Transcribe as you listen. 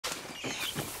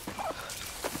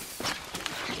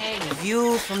The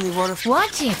view from the waterfall.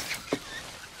 Watch it.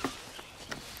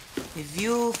 The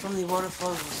view from the waterfall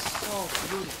was so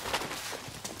beautiful.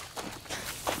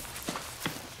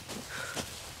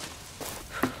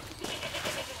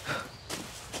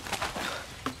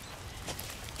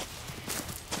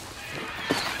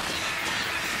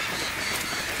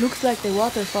 Looks like the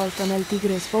waterfall from El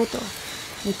Tigre's photo.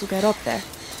 Need to get up there.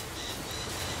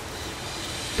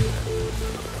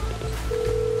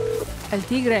 El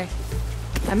Tigre,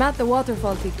 I'm at the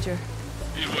waterfall picture.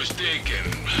 It was taken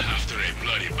after a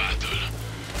bloody battle.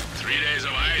 3 days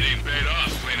of hiding paid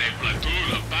off when a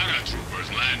platoon of paratroopers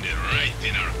landed right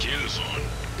in our kill zone.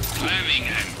 Planning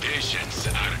and patience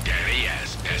are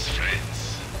guerrillas' best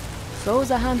friends.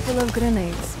 So's a handful of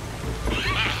grenades. The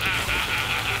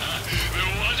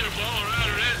waterfall ran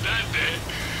red that day.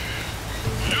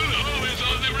 You know it's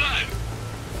all the blood.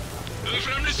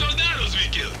 From the soldados we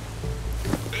killed.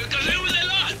 Because it was a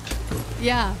lot.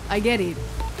 Yeah, I get it.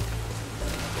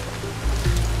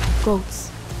 Goats.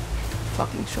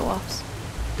 Fucking show-offs.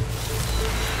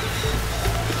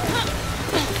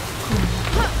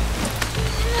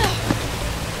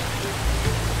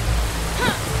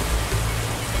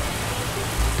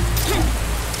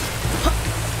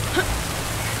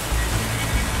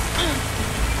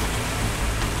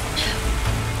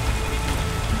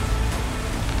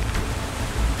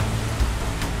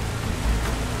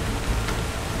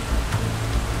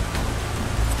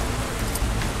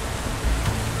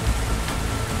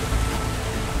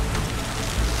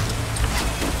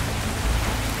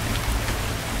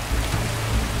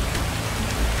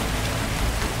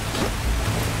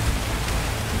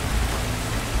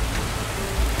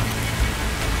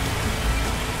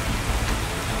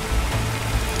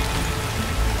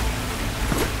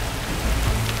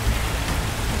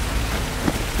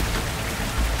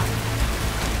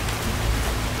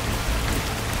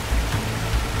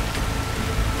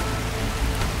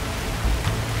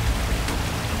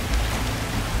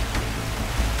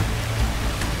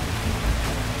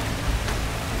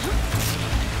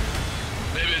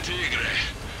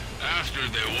 After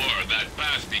the war, that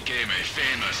path became a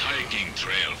famous hiking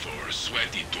trail for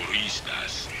sweaty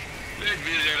turistas. They'd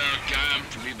visit our camp,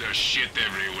 leave their shit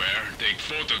everywhere, take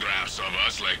photographs of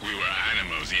us like we were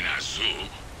animals in a zoo.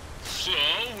 So,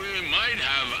 we might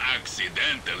have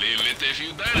accidentally lit a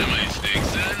few dynamite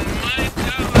sticks and might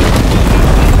have...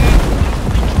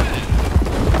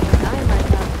 I might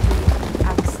have to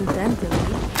accidentally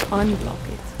unblock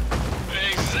it.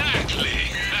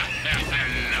 Exactly! I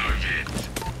love it.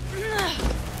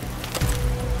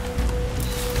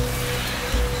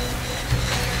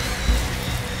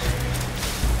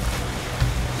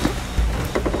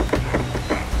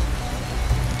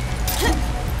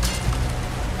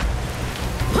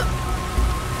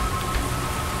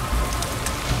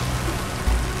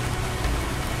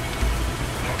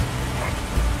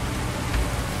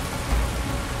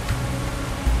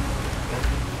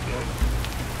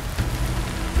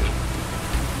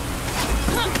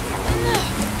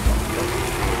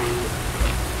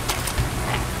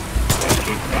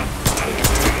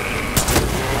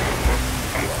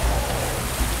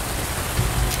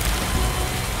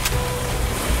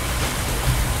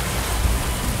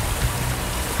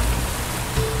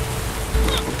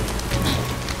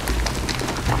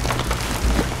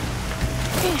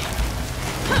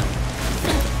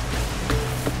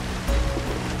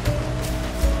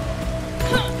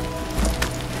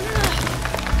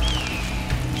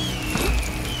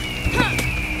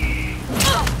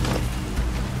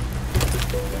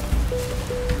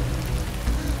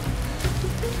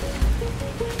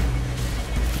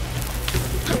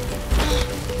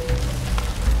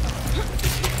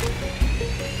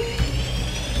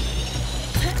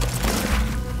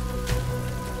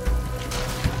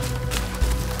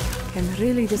 Can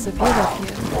really disappear up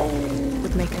here.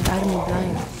 Would make an army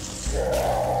blind.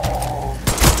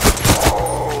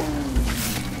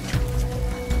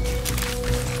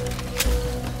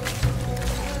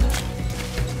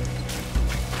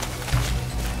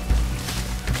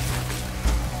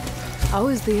 How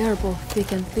is the air both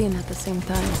thick and thin at the same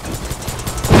time?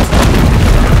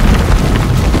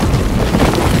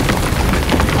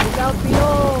 Look out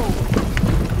below!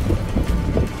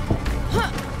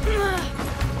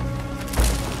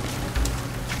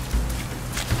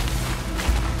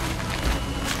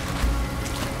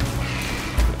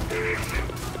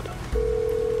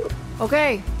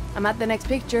 Okay, I'm at the next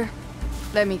picture.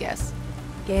 Let me guess.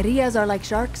 Guerrillas are like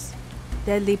sharks?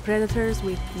 Deadly predators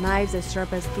with knives as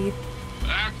sharp as teeth?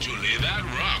 Actually, that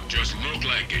rock just looked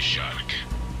like a shark.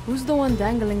 Who's the one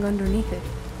dangling underneath it?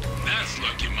 That's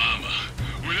Lucky Mama.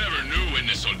 We never knew when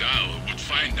the soldado would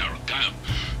find our camp,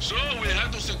 So we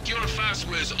had to secure fast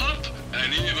ways up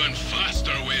and even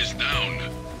faster ways down.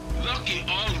 Lucky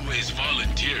always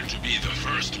volunteered to be the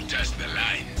first to test the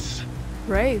lines.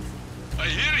 Brave. I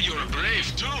hear you're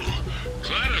brave too.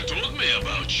 Clara told me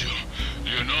about you.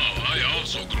 You know, I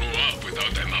also grew up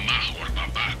without a mama or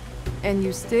papa. And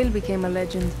you still became a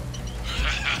legend.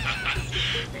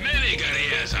 Many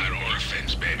guerrillas are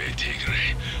orphans, baby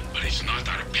Tigre. But it's not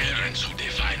our parents who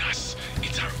define us.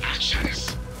 It's our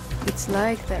actions. It's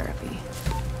like therapy.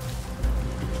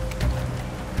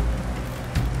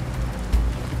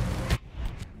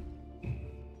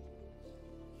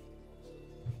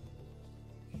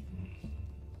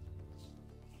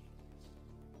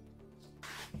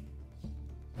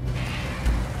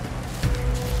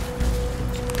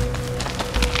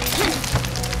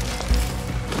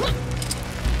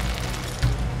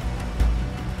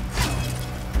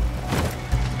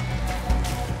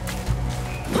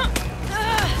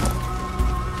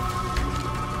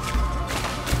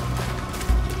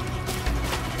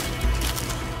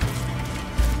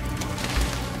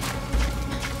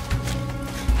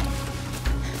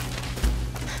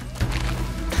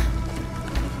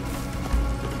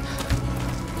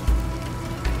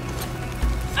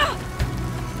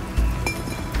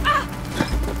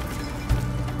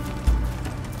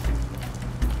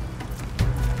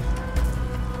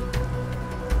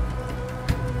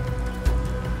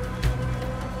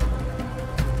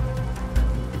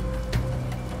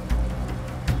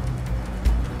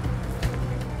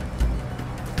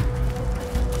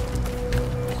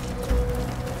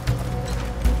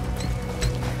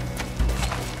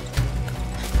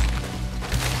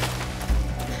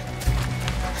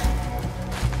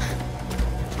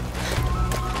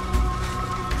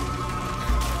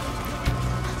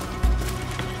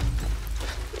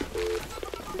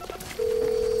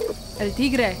 El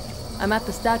Tigre. I'm at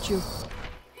the statue.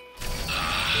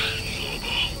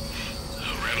 Lobo.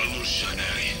 A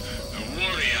revolutionary, a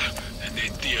warrior, and a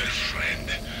dear friend.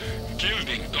 Killed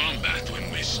in combat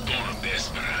when we stormed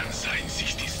Esperanza in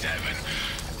 '67.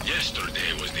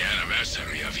 Yesterday was the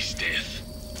anniversary of his death.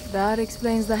 That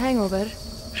explains the hangover.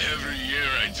 Every year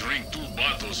I drink 2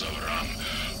 bottles of rum.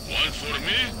 One for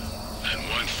me, and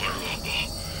one for Lobo.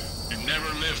 You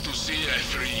never lived to see a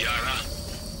free Yara.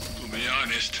 To be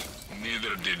honest,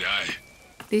 neither did I.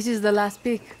 This is the last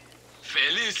pick.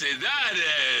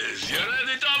 Felicidades! You're at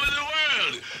the top of the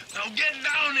world! Now get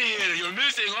down here! You're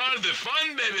missing all the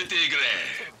fun, baby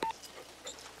Tigre!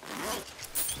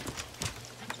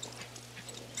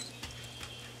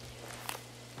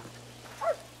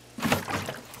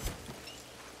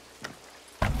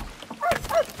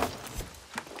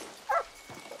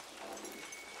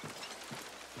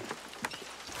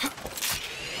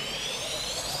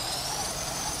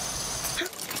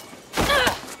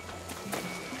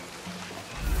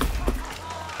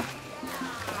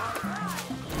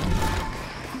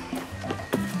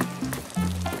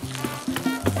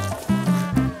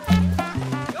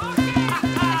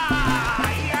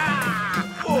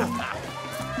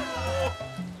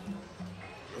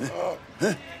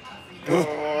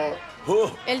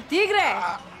 El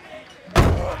Tigre!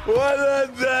 Hola,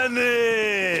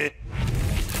 Danny!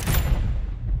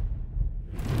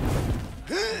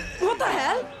 What the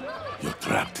hell? You're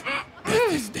trapped.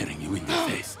 Death is staring you in the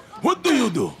face. What do you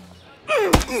do?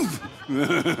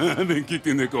 I've been kicked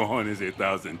in the cojones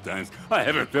 1,000 times. I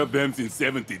haven't felt them since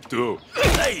 '72.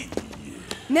 Hey!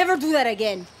 Never do that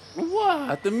again.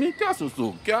 What? Mi caso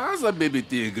su casa, baby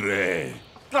tigre.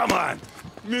 Come on!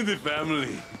 Meet the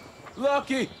family.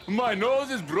 Lucky, my nose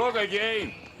is broke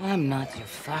again. I'm not your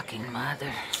fucking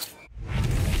mother.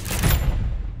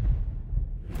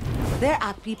 There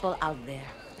are people out there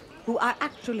who are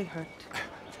actually hurt.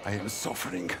 I am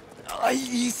suffering. Ay,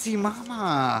 easy,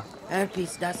 mama.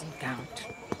 Herpes doesn't count.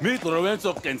 Meet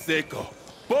Lorenzo Canseco,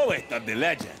 poet of the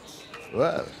legends.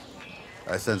 Well,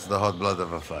 I sense the hot blood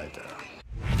of a fighter.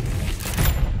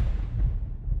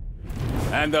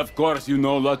 And of course, you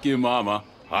know Lucky Mama,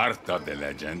 heart of the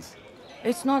legends.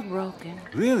 It's not broken.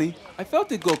 Really? I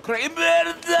felt it go crazy.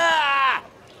 Berta!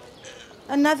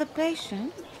 Another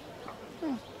patient?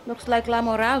 Looks like La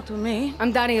Moral to me.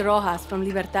 I'm Danny Rojas from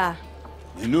Libertad.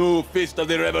 The new fist of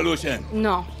the revolution.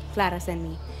 No, Clara sent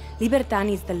me. Libertad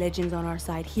needs the legends on our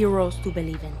side, heroes to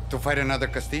believe in. To fight another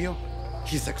Castillo?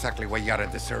 He's exactly what Yara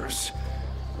deserves.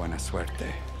 Buena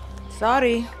suerte.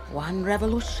 Sorry, one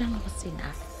revolution was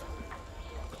enough.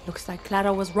 Looks like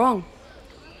Clara was wrong.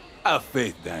 Have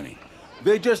faith, Danny.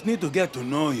 They just need to get to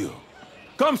know you.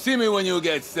 Come see me when you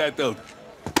get settled.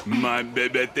 My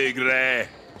baby tigre.